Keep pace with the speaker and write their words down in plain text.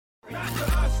Not to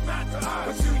us, not to us.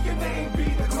 But to your name be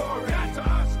the glory. Not to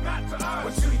us, not to us.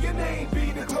 But to your name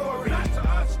be the glory. Not to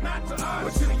us, not to us.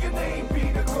 But to your name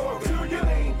be the glory. To your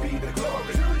name be the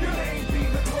glory. To your name be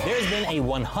the glory. There's been a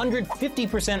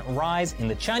 150% rise in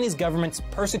the Chinese government's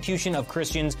persecution of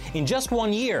Christians in just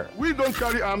 1 year. We don't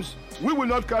carry arms. We will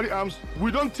not carry arms.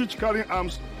 We don't teach carrying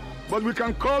arms. But we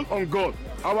can call on God.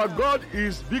 Our God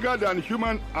is bigger than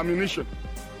human ammunition.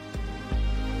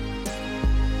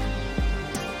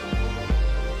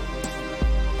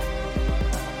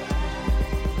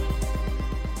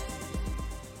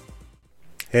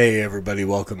 Hey everybody,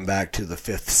 welcome back to The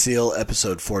Fifth Seal,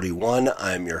 episode 41.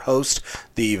 I'm your host,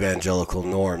 The Evangelical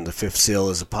Norm. The Fifth Seal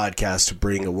is a podcast to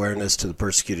bring awareness to the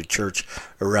persecuted church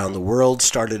around the world.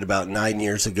 Started about 9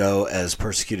 years ago as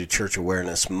Persecuted Church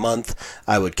Awareness Month.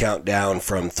 I would count down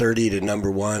from 30 to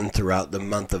number 1 throughout the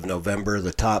month of November.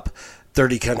 The top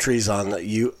 30 countries on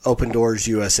Open Doors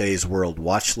USA's World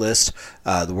Watch List,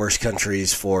 the worst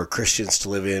countries for Christians to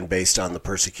live in based on the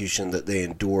persecution that they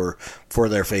endure for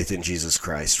their faith in Jesus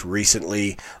Christ.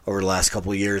 Recently, over the last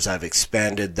couple of years, I've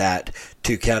expanded that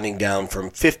to counting down from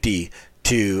 50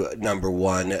 to number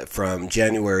 1. From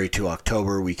January to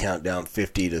October, we count down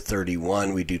 50 to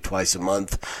 31. We do twice a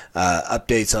month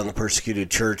updates on the persecuted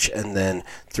church, and then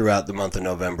throughout the month of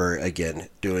November, again,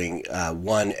 doing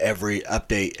one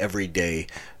update every day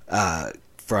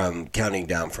from counting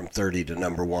down from 30 to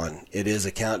number 1. It is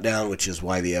a countdown, which is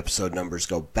why the episode numbers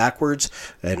go backwards,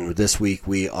 and this week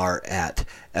we are at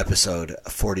episode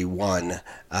 41,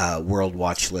 World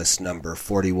Watch List number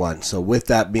 41. So with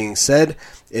that being said,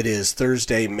 it is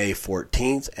Thursday, May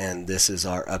 14th, and this is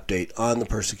our update on the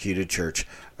persecuted church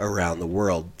around the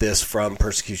world. This from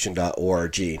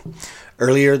persecution.org.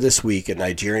 Earlier this week, a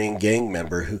Nigerian gang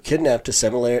member who kidnapped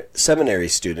a seminary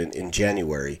student in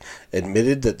January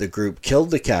admitted that the group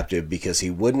killed the captive because he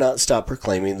would not stop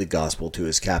proclaiming the gospel to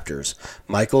his captors.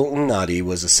 Michael Nnadi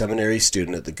was a seminary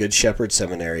student at the Good Shepherd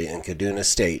Seminary in Kaduna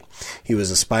State. He was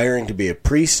aspiring to be a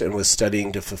priest and was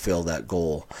studying to fulfill that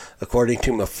goal. According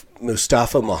to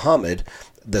Mustafa Muhammad,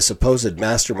 the supposed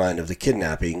mastermind of the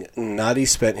kidnapping, Nnadi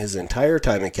spent his entire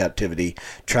time in captivity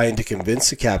trying to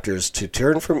convince the captors to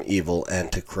turn from evil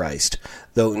and to Christ.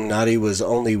 Though Nnadi was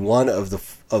only one of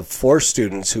 4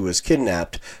 students who was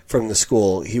kidnapped from the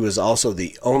school, he was also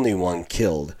the only one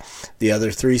killed. The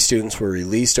other 3 students were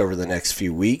released over the next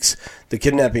few weeks. The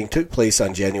kidnapping took place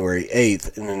on January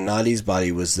 8th, and Nnadi's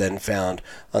body was then found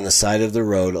on the side of the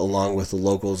road along with a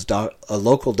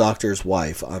local doctor's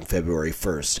wife on February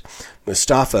 1st.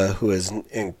 Mustafa, who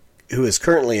is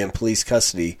currently in police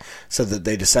custody, said that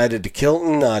they decided to kill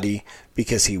Nnadi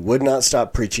because he would not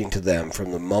stop preaching to them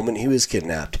from the moment he was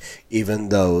kidnapped, even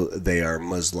though they are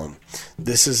Muslim.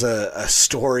 This is a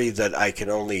story that I can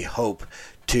only hope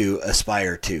to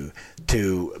aspire to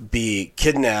be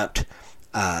kidnapped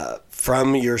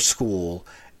from your school,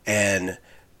 and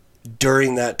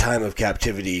during that time of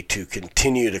captivity to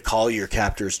continue to call your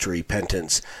captors to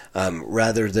repentance,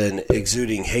 rather than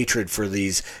exuding hatred for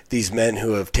these men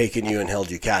who have taken you and held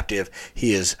you captive.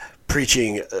 He is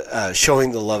preaching,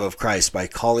 showing the love of Christ by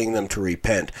calling them to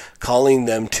repent, calling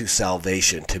them to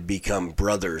salvation, to become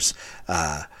brothers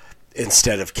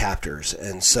instead of captors.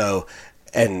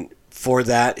 And for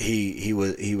that, he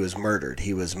was murdered.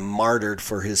 He was martyred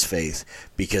for his faith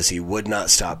because he would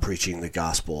not stop preaching the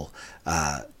gospel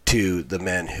to the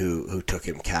men who took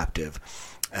him captive.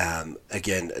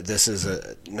 Again, this is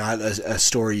not a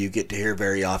story you get to hear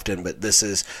very often, but this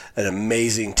is an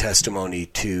amazing testimony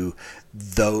to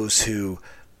those who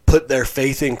put their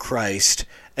faith in Christ,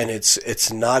 and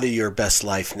it's not a your best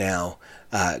life now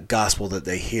gospel that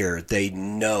they hear. They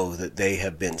know that they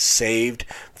have been saved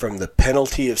from the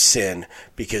penalty of sin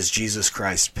because Jesus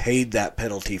Christ paid that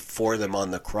penalty for them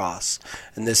on the cross.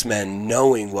 And this man,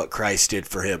 knowing what Christ did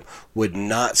for him, would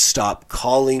not stop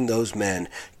calling those men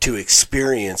to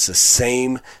experience the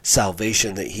same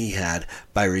salvation that he had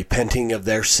by repenting of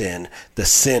their sin, the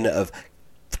sin of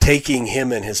taking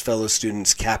him and his fellow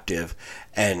students captive,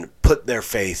 and put their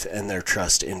faith and their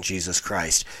trust in Jesus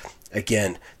Christ.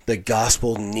 Again, the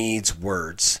gospel needs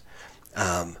words.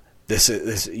 You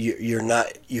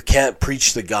can't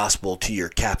preach the gospel to your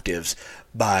captives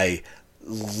by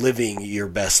living your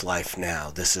best life now.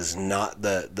 This is not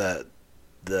the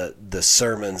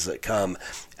sermons that come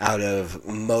out of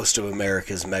most of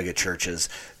America's mega churches.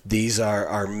 These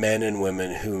are men and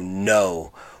women who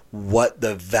know what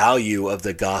the value of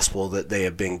the gospel that they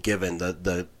have been given,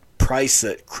 the price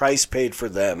that Christ paid for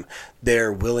them,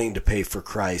 they're willing to pay for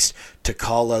Christ to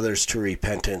call others to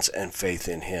repentance and faith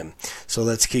in him. So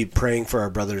let's keep praying for our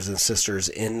brothers and sisters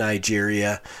in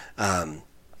Nigeria.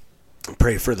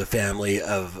 Pray for the family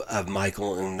of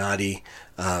Michael Unadi,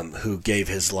 who gave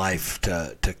his life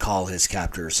to call his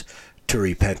captors to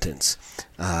repentance.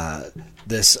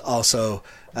 This also,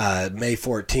 May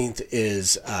 14th,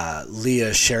 is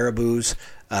Leah Sharibu's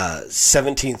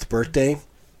 17th birthday.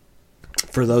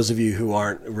 For those of you who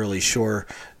aren't really sure,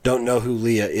 don't know who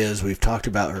Leah is, we've talked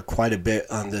about her quite a bit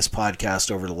on this podcast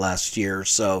over the last year or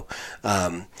so.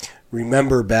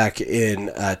 Remember back in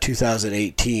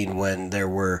 2018 when there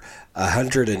were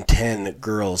 110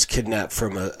 girls kidnapped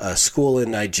from a school in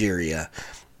Nigeria,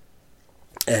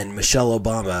 and Michelle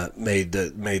Obama made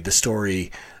the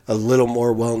story a little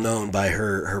more well known by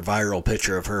her viral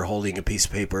picture of her holding a piece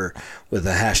of paper with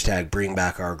the hashtag Bring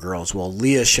Back Our Girls. Well,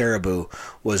 Leah Sharibu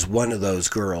was one of those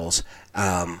girls.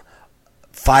 5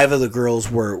 of the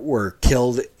girls were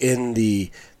killed in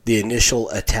the initial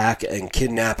attack and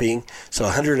kidnapping. So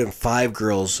 105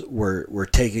 girls were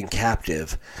taken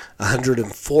captive.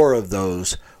 104 of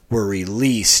those were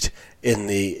released in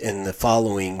the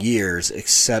following years,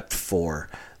 except for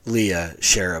Leah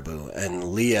Sharibu.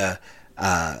 And Leah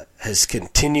has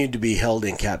continued to be held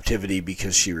in captivity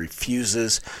because she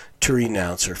refuses to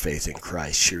renounce her faith in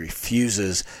Christ. She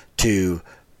refuses to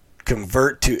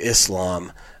convert to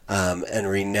Islam and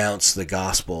renounce the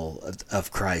gospel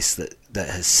of Christ that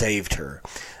has saved her.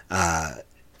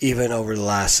 Even over the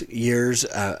last years,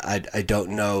 I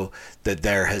don't know that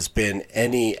there has been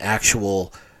any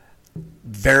actual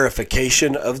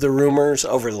verification of the rumors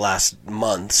over the last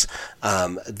months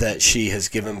that she has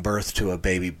given birth to a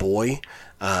baby boy,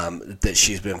 that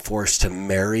she's been forced to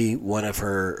marry one of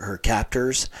her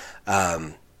captors.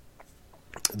 The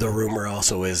rumor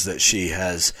also is that she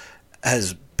has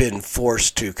been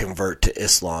forced to convert to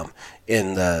Islam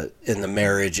in the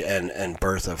marriage and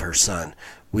birth of her son.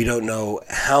 We don't know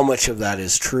how much of that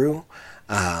is true.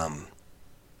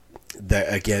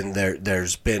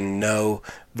 There's been no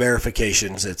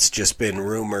verifications. It's just been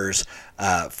rumors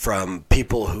from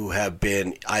people who have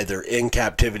been either in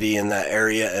captivity in that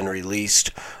area and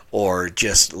released, or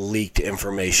just leaked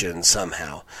information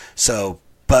somehow.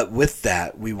 But with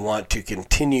that, we want to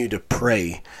continue to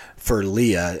pray for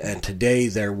Leah, and today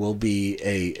there will be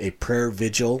a prayer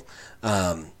vigil.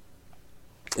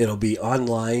 It'll be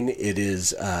online. It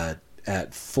is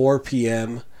at 4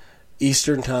 p.m.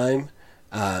 Eastern Time.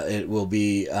 It will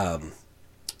be,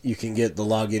 you can get the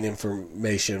login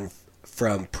information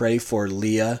from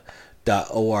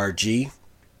prayforleah.org,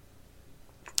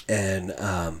 and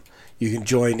you can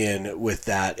join in with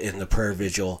that in the prayer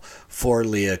vigil for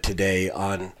Leah today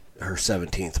on her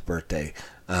 17th birthday.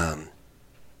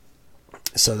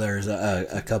 So there's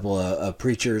a couple of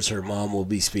preachers. Her mom will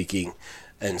be speaking,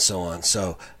 and so on.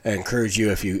 So I encourage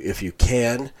you, if you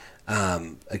can,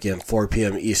 again, 4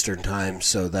 p.m. Eastern Time,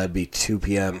 so that'd be 2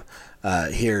 p.m.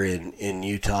 Here in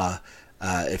Utah.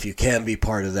 If you can be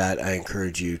part of that, I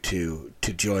encourage you to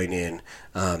join in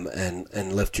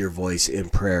and lift your voice in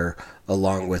prayer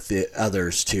along with the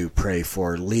others to pray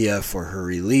for Leah, for her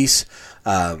release,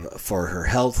 for her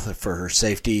health, for her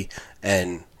safety,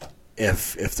 and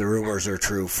if the rumors are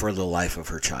true, for the life of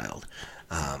her child.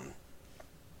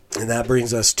 And that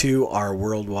brings us to our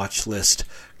World Watch List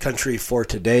country for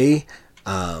today.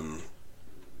 Number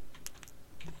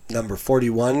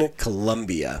 41,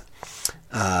 Colombia.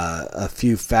 A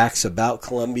few facts about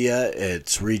Colombia.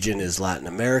 Its region is Latin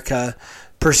America.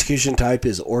 Persecution type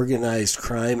is organized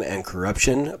crime and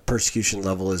corruption. Persecution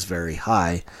level is very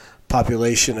high.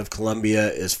 Population of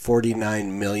Colombia is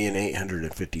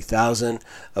 49,850,000,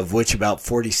 of which about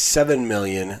 47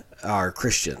 million are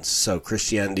Christians. So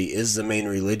Christianity is the main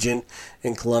religion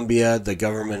in Colombia. The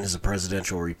government is a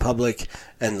presidential republic,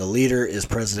 and the leader is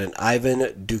President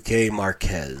Ivan Duque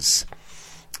Marquez.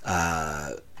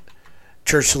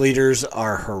 Church leaders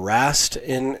are harassed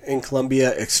in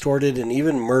Colombia, extorted, and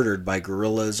even murdered by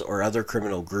guerrillas or other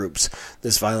criminal groups.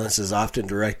 This violence is often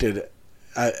the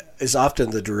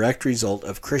direct result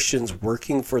of Christians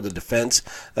working for the defense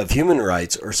of human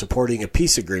rights or supporting a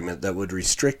peace agreement that would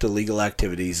restrict the legal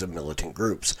activities of militant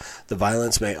groups. The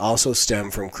violence may also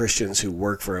stem from Christians who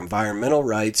work for environmental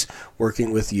rights,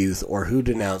 working with youth, or who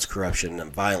denounce corruption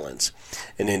and violence.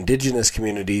 In indigenous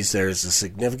communities, there is a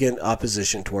significant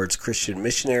opposition towards Christian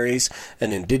missionaries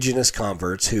and indigenous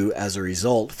converts who, as a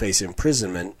result, face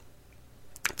imprisonment,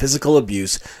 physical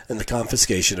abuse, and the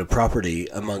confiscation of property,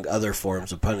 among other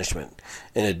forms of punishment.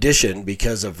 In addition,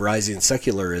 because of rising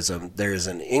secularism, there is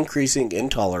an increasing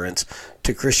intolerance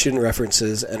to Christian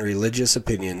references and religious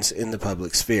opinions in the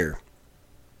public sphere,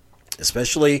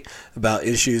 especially about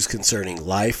issues concerning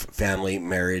life, family,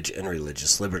 marriage, and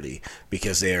religious liberty,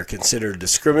 because they are considered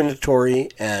discriminatory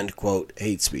and, quote,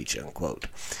 hate speech, unquote.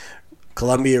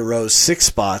 Colombia rose 6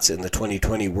 spots in the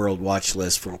 2020 World Watch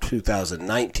List from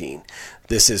 2019.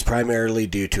 This is primarily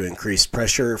due to increased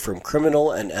pressure from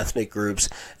criminal and ethnic groups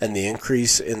and the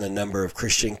increase in the number of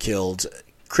Christians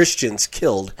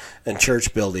killed and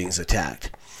church buildings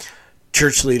attacked.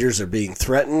 Church leaders are being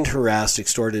threatened, harassed,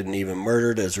 extorted, and even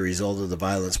murdered as a result of the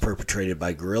violence perpetrated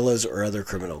by guerrillas or other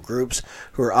criminal groups,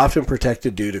 who are often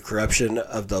protected due to corruption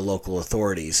of the local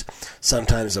authorities.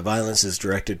 Sometimes the violence is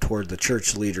directed toward the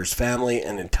church leader's family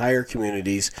and entire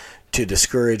communities to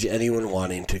discourage anyone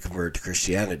wanting to convert to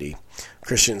Christianity.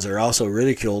 Christians are also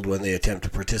ridiculed when they attempt to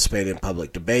participate in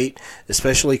public debate,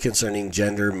 especially concerning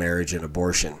gender, marriage, and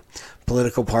abortion.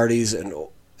 Political parties and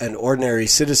ordinary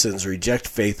citizens reject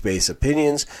faith-based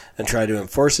opinions and try to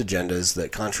enforce agendas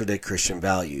that contradict Christian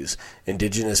values.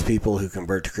 Indigenous people who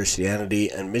convert to Christianity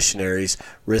and missionaries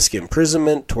risk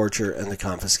imprisonment, torture, and the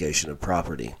confiscation of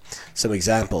property. Some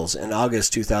examples. In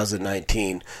August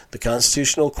 2019, the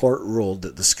Constitutional Court ruled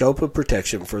that the scope of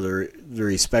protection for the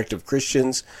respect of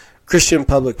Christian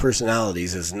public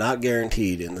personalities is not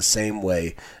guaranteed in the same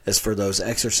way as for those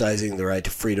exercising the right to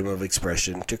freedom of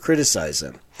expression to criticize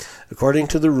them. According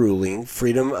to the ruling,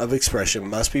 freedom of expression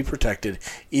must be protected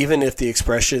even if the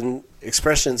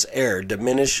expressions err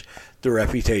diminish the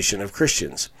reputation of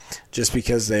Christians. Just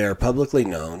because they are publicly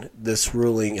known, this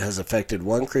ruling has affected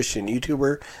one Christian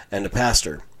YouTuber and a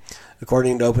pastor.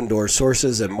 According to Open Doors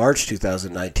sources, in March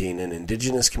 2019, an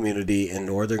indigenous community in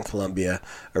northern Colombia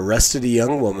arrested a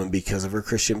young woman because of her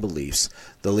Christian beliefs.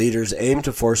 The leaders aimed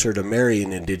to force her to marry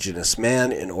an indigenous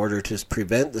man in order to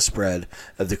prevent the spread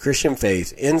of the Christian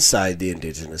faith inside the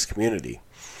indigenous community.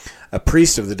 A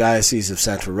priest of the Diocese of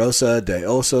Santa Rosa de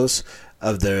Osos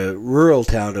of the rural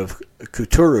town of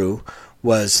Cuturu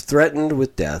was threatened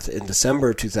with death in December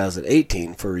of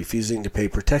 2018 for refusing to pay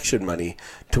protection money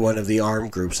to one of the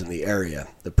armed groups in the area.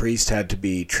 The priest had to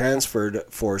be transferred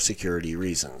for security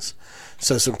reasons.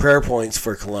 So some prayer points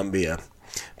for Colombia.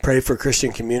 Pray for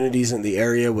Christian communities in the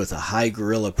area with a high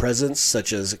guerrilla presence,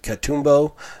 such as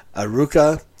Catumbo,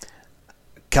 Aruca,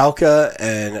 Cauca,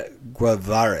 and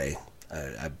Guavare.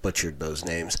 I butchered those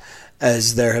names.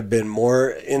 As there have been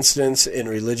more incidents in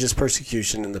religious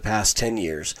persecution in the past 10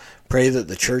 years, pray that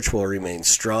the church will remain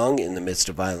strong in the midst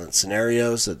of violent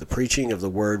scenarios, that the preaching of the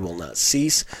word will not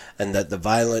cease, and that the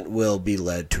violent will be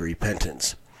led to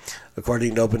repentance.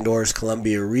 According to Open Doors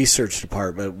Colombia Research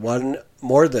Department,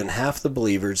 more than half the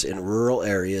believers in rural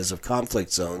areas of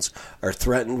conflict zones are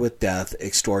threatened with death,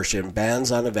 extortion,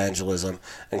 bans on evangelism,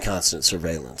 and constant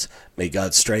surveillance. May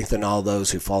God strengthen all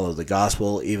those who follow the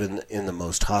gospel, even in the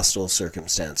most hostile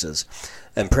circumstances.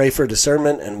 And pray for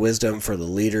discernment and wisdom for the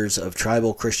leaders of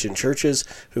tribal Christian churches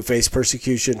who face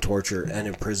persecution, torture,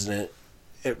 imprisonment,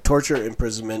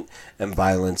 and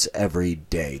violence every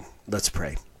day. Let's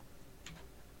pray.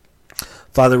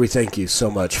 Father, we thank you so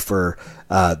much for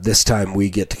this time we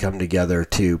get to come together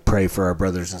to pray for our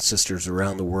brothers and sisters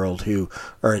around the world who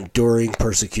are enduring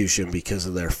persecution because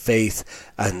of their faith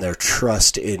and their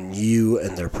trust in you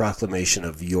and their proclamation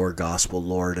of your gospel,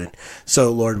 Lord. And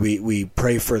so, Lord, we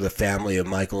pray for the family of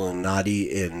Michael and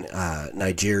Nadi in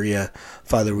Nigeria.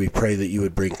 Father, we pray that you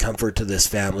would bring comfort to this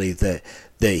family, that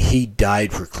he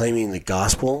died proclaiming the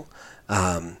gospel,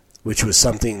 which was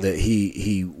something that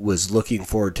he was looking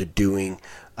forward to doing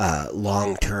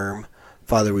long term.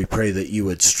 Father, we pray that you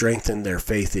would strengthen their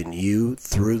faith in you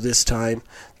through this time,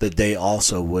 that they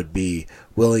also would be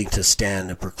willing to stand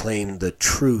and proclaim the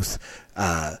truth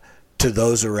to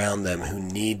those around them who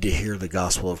need to hear the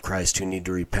gospel of Christ, who need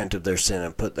to repent of their sin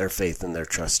and put their faith and their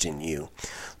trust in you.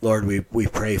 Lord, we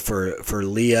pray for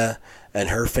Leah and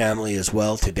her family as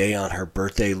well today on her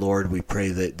birthday. Lord, we pray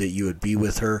that you would be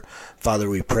with her. Father,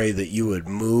 we pray that you would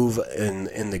move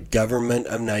in the government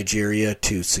of Nigeria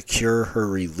to secure her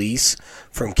release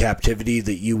from captivity,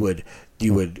 that you would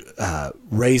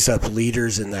raise up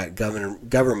leaders in that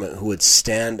government who would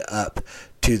stand up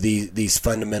to these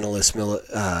fundamentalist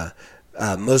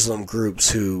Muslim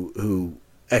groups who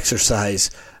exercise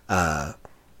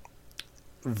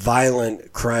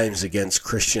violent crimes against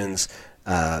Christians,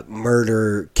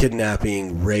 murder,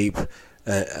 kidnapping, rape,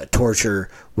 torture,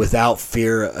 without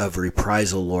fear of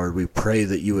reprisal, Lord. We pray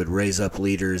that you would raise up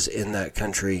leaders in that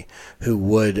country who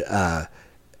would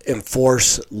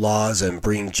enforce laws and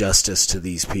bring justice to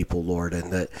these people, Lord,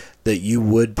 and that you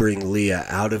would bring Leah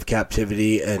out of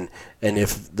captivity, and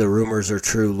if the rumors are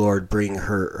true, Lord, bring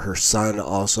her son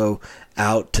also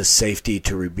out to safety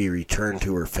to be returned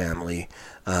to her family.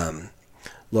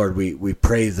 Lord, we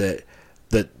pray that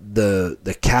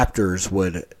the captors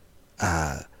would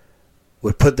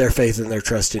put their faith and their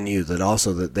trust in you, that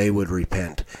also that they would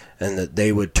repent and that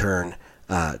they would turn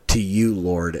to you,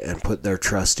 Lord, and put their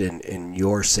trust in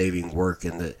your saving work,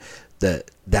 and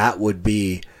that would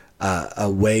be a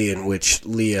way in which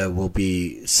Leah will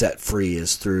be set free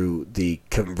is through the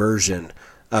conversion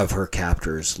of her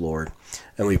captors, Lord.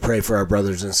 And we pray for our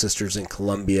brothers and sisters in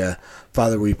Colombia.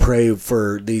 Father, we pray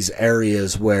for these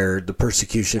areas where the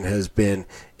persecution has been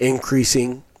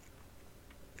increasing,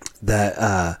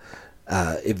 that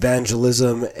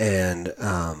evangelism and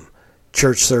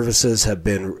church services have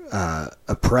been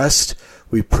oppressed.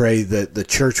 We pray that the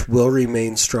church will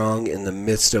remain strong in the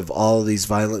midst of all of these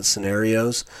violent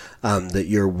scenarios, that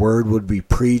your word would be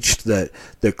preached, that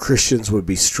Christians would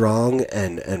be strong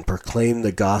and proclaim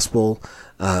the gospel,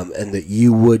 and that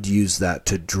you would use that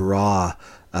to draw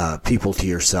people to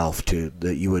yourself,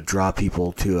 that you would draw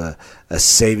people to a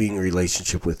saving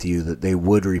relationship with you, that they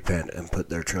would repent and put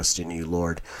their trust in you,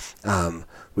 Lord.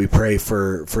 We pray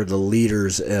for the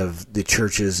leaders of the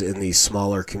churches in these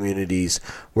smaller communities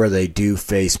where they do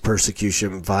face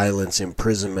persecution, violence,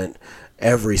 imprisonment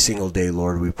every single day,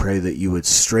 Lord. We pray that you would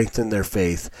strengthen their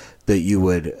faith, that you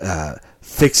would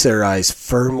fix their eyes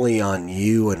firmly on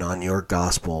you and on your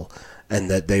gospel, and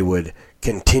that they would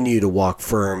continue to walk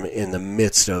firm in the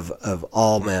midst of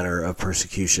all manner of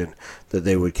persecution, that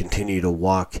they would continue to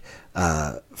walk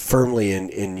firmly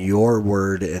in your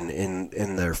word and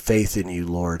in their faith in you,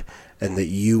 Lord, and that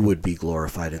you would be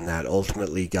glorified in that.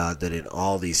 Ultimately, God, that in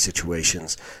all these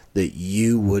situations, that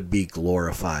you would be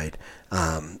glorified,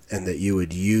 and that you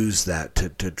would use that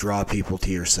to draw people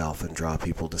to yourself and draw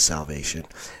people to salvation.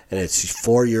 And it's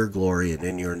for your glory and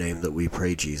in your name that we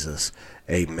pray, Jesus.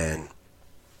 Amen.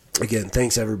 Again,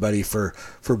 thanks everybody for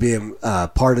being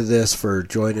part of this, for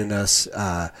joining us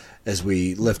as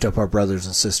we lift up our brothers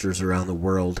and sisters around the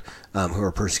world who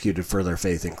are persecuted for their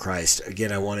faith in Christ.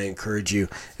 Again, I want to encourage you,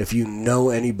 if you know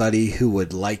anybody who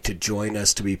would like to join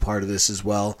us to be part of this as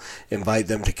well, invite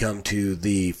them to come to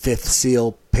the Fifth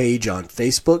Seal page on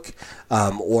Facebook,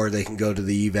 or they can go to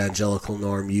the Evangelical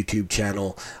Norm YouTube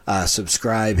channel,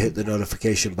 subscribe, hit the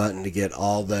notification button to get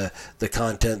all the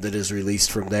content that is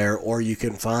released from there, or you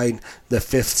can find the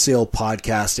Fifth Seal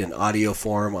podcast in audio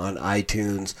form on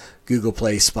iTunes, Google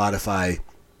Play, Spotify,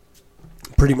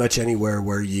 pretty much anywhere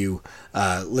where you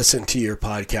listen to your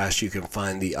podcast, you can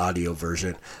find the audio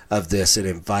version of this, and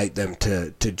invite them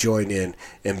to join in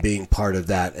and being part of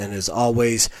that. And as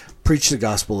always, preach the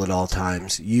gospel at all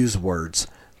times. Use words.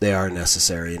 They are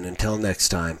necessary. And until next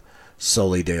time,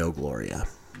 Soli Deo Gloria.